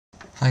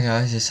Hi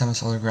guys, it's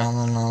alredy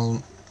and I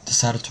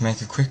decided to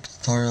make a quick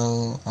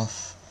tutorial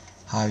of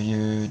how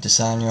you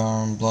design your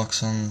own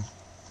blocks on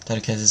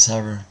dedicated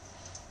server.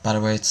 By the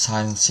way, it's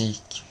hide and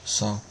seek.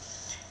 So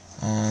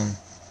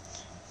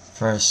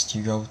first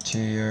you go to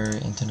your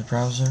internet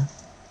browser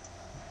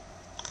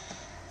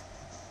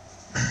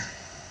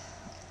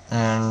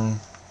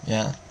and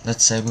yeah,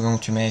 let's say we're going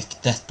to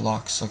make death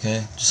blocks.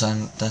 Okay,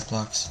 design death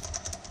blocks.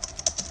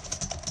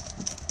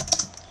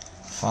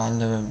 Find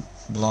the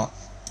block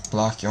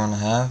you want to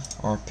have,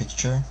 or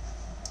picture.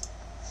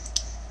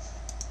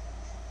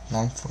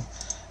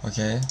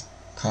 Okay,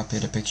 copy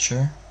the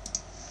picture,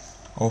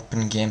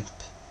 open GIMP.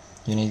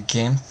 You need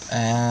GIMP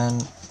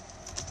and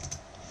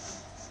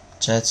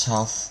Jet's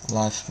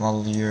Half-Life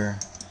Model Viewer,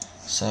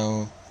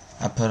 so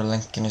I put a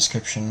link in the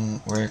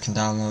description where you can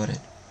download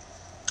it.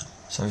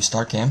 So you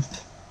start GIMP.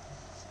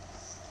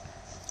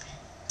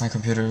 My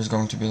computer is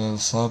going to be a little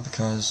slow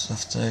because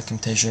of the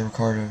Camtasia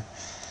recorder,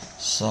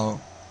 so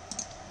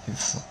you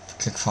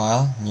click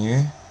File,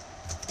 New,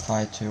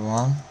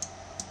 521,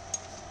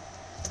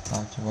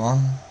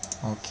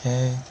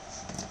 okay,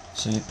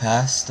 so you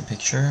pass the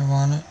picture you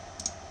wanted,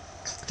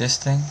 click this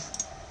thing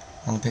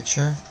on the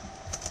picture,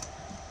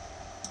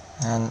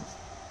 and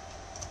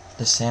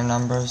the same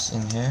numbers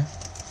in here,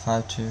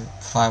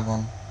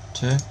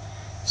 512,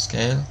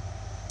 scale,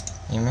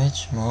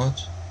 image,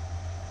 mode,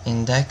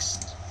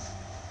 indexed,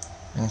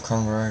 and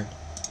convert.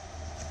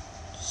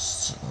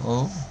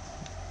 So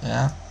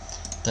yeah,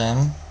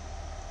 then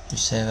you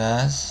save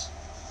as,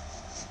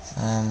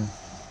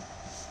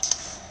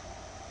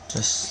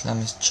 just let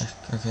me check.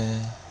 Okay,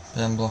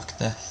 BM block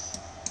death,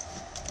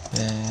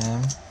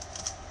 BM.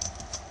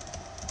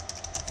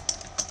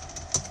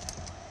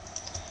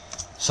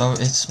 So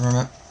it's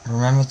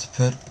remember to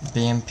put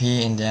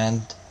BMP in the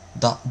end.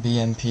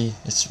 .bmp,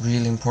 it's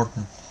really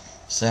important.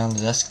 Stay on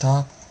the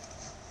desktop,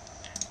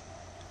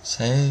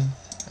 save,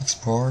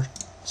 export,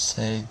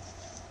 save.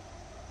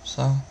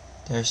 So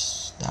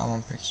there's that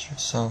one picture.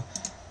 So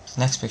the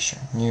next picture,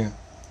 new,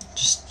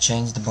 just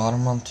change the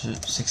bottom one to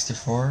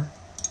 64.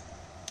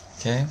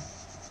 Okay,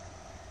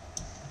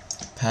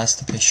 pass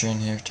the picture in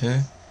here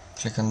too.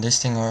 Click on this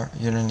thing, or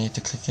you don't need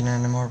to click in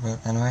anymore,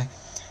 but anyway,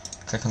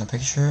 click on the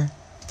picture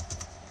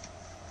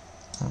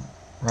and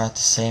write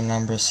the same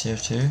numbers here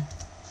too.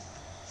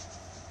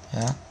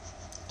 Yeah,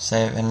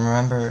 save, and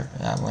remember,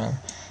 yeah, whatever.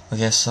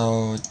 Okay,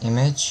 so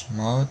image,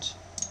 mode,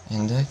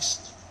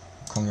 indexed,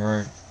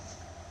 convert.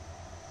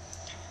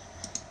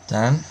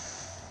 Then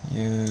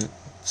you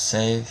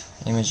save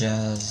image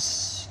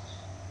as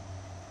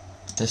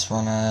this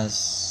one as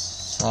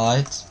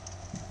side,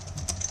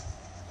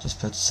 just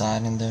put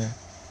side in there,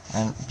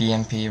 and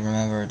BMP,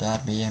 remember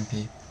that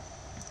BMP,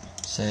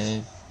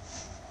 save,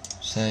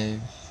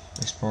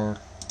 export,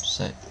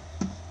 save,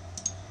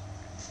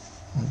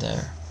 and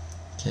there.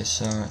 Okay,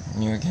 so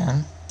new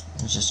again,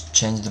 and just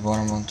change the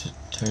bottom one to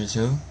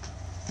 32,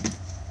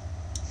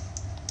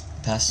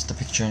 pass the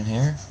picture in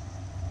here.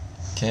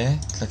 Okay,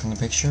 click on the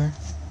picture,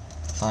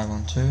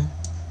 512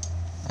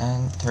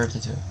 and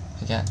 32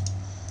 again,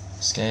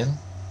 scale,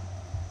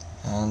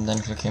 and then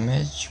click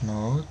image,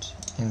 mode,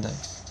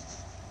 indexed,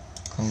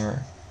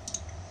 convert,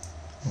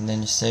 and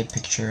then you save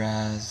picture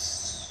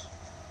as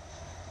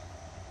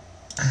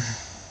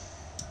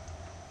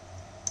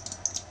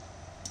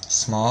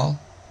small.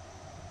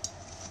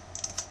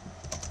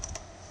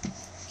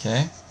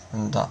 Okay,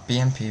 and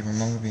 .bmp,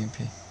 remember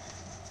BMP,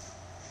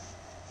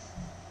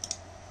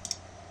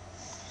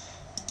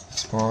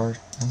 export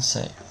and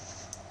save.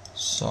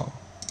 So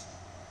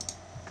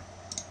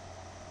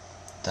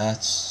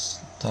that's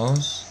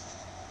those.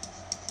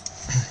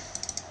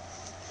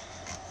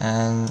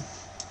 And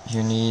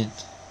you need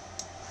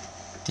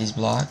these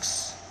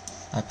blocks.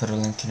 I put a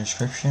link in the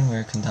description where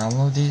you can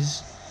download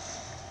these.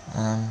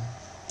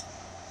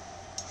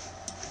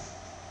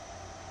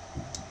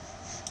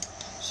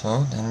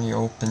 So then you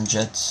open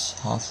Jet's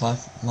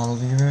Half-Life Model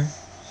Viewer,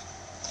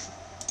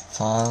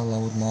 file,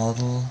 load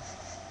model,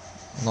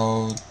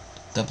 load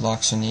the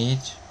blocks you need,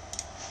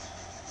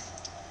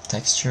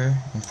 texture,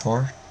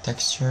 import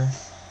texture,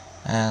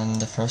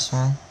 and the first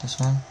one, this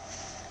one,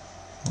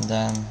 and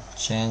then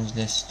change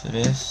this to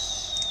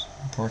this,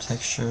 import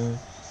texture,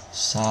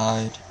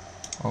 side,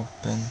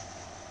 open,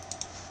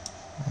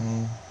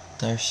 and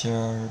there's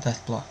your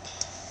death block.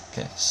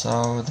 Okay,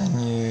 so then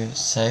you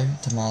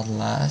save the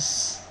model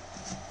as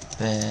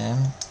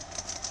BM,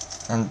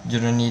 and you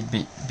don't need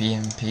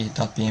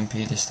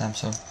 .bmp this time,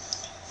 so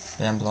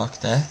BM block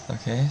death.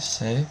 Okay,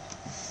 save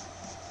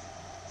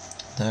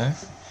there.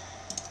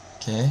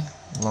 Okay,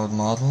 load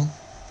model,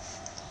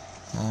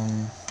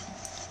 the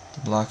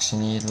blocks you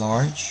need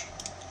large,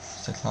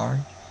 stick large,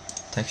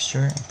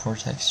 texture, import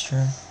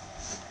texture,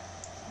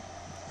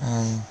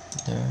 and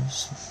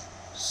there's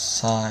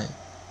side.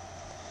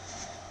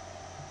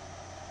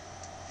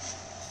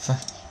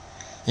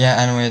 Yeah,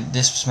 anyway,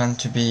 this was meant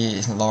to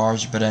be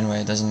large, but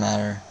anyway, it doesn't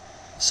matter.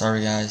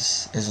 Sorry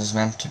guys, it was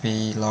meant to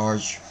be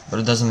large, but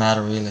it doesn't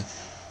matter really.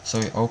 So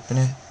we open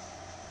it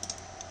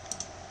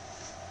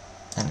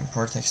and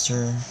import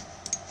texture,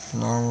 the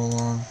normal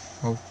one,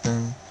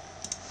 open.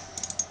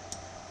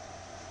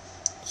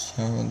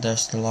 So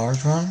there's the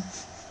large one.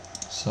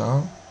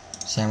 So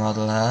same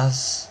model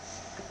as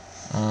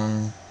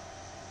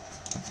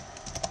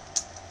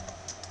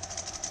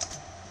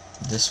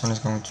this one is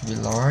going to be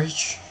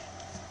large.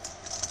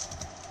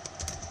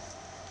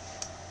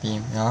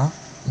 Beam, yeah,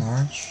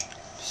 large.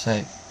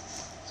 Save.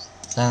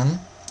 Then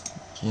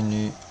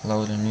you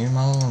load a new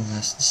model, and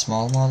that's the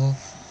small model.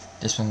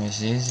 This one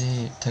is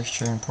easy.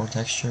 Texture, import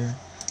texture.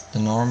 The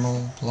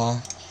normal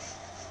block,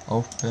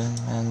 open,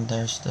 and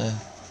there's the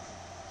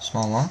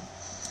small one.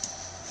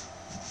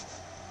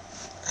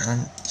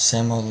 And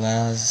same model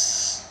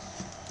as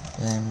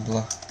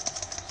block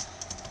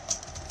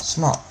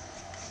small.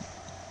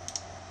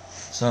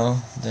 So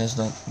there's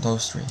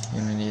those three.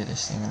 You don't need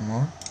this thing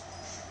anymore.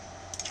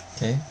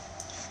 Okay.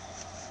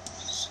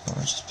 So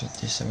I just put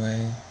this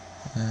away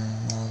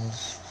and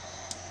models.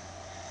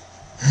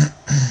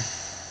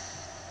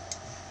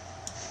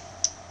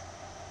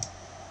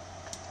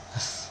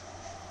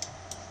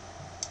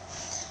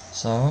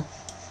 So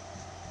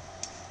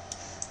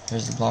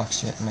here's the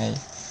blocks you had made.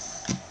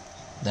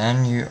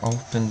 Then you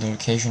open the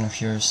location of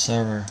your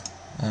server,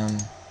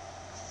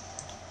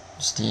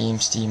 Steam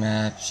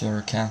apps, your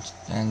account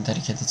and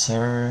dedicated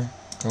server.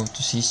 Go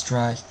to C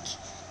Strike,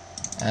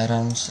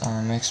 add-ons,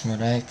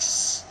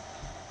 X,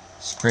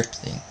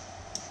 scripting.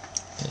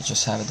 Okay,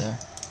 just have it there.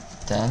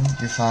 Then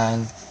you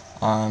find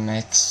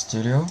RMX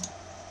Studio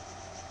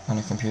on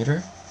your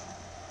computer,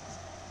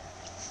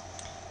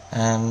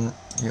 and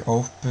you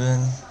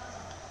open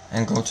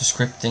and go to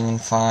scripting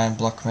and find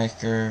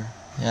Blockmaker,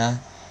 yeah,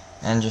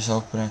 and just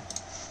open it.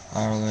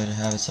 I already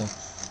have it. So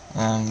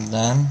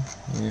then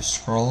you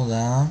scroll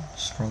down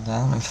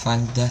and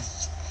find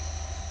death.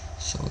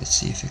 So let's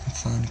see if you can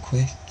find it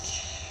quick.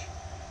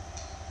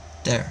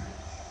 There.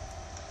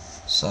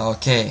 So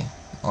okay,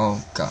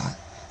 oh god,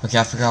 okay,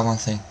 I forgot one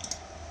thing.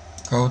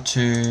 Go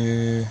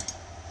to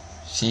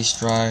C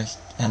Strike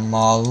and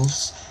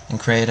models and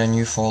create a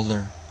new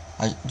folder.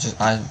 I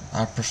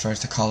prefer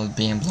to call it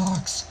BM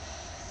blocks,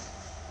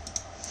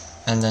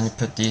 and then you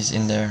put these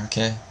in there.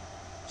 Okay,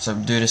 so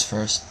do this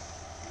first.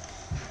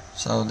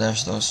 So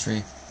there's those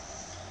three.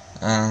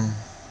 Then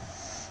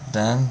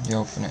you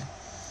open it.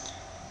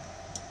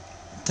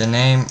 The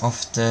name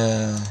of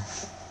the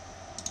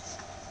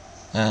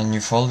new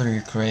folder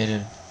you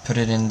created, put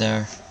it in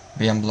there.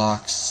 BM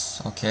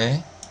blocks.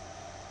 Okay.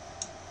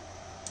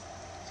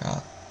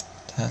 God,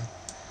 what the hell?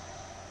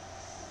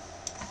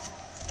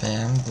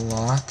 BM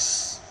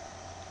blocks.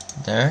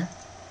 There.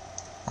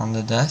 On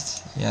the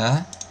death.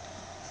 Yeah.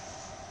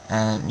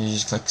 And you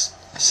just click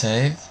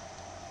save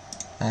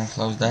and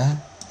close that.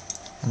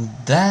 And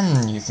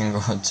then you can go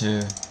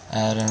to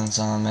add-ons,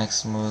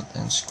 X mode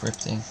and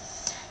scripting.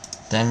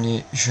 Then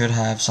you should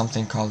have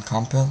something called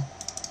compile.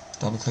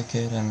 Double click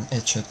it and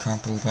it should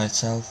compile by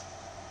itself.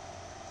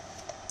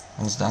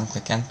 When it's done,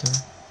 click enter.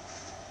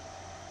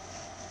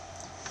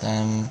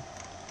 Then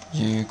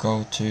you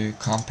go to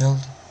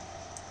compiled,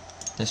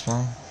 this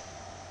one,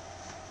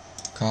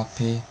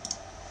 copy,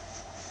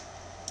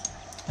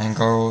 and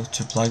go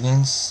to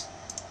plugins,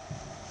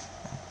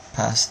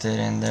 paste it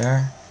in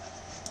there,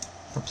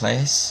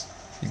 replace.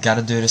 You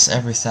gotta do this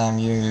every time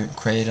you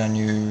create a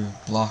new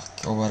block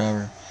or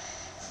whatever.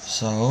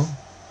 So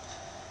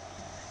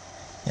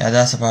yeah,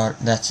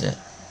 that's it.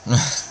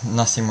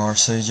 Nothing more.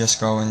 So you just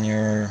go in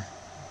your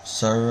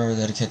server,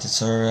 dedicated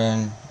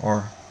server,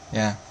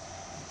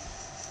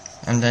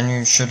 and then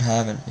you should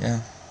have it.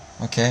 Yeah.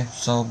 Okay,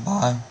 so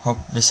bye. Hope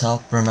this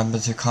helped. Remember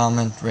to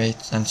comment,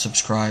 rate and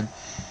subscribe,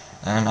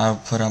 and I'll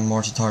put on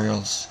more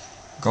tutorials.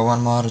 Go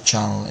on my other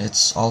channel,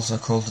 it's also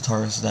cool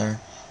tutorials there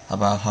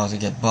about how to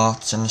get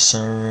bots in the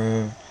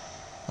server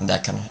and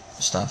that kind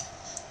of stuff.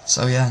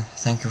 So yeah,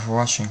 thank you for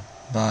watching.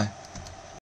 Bye.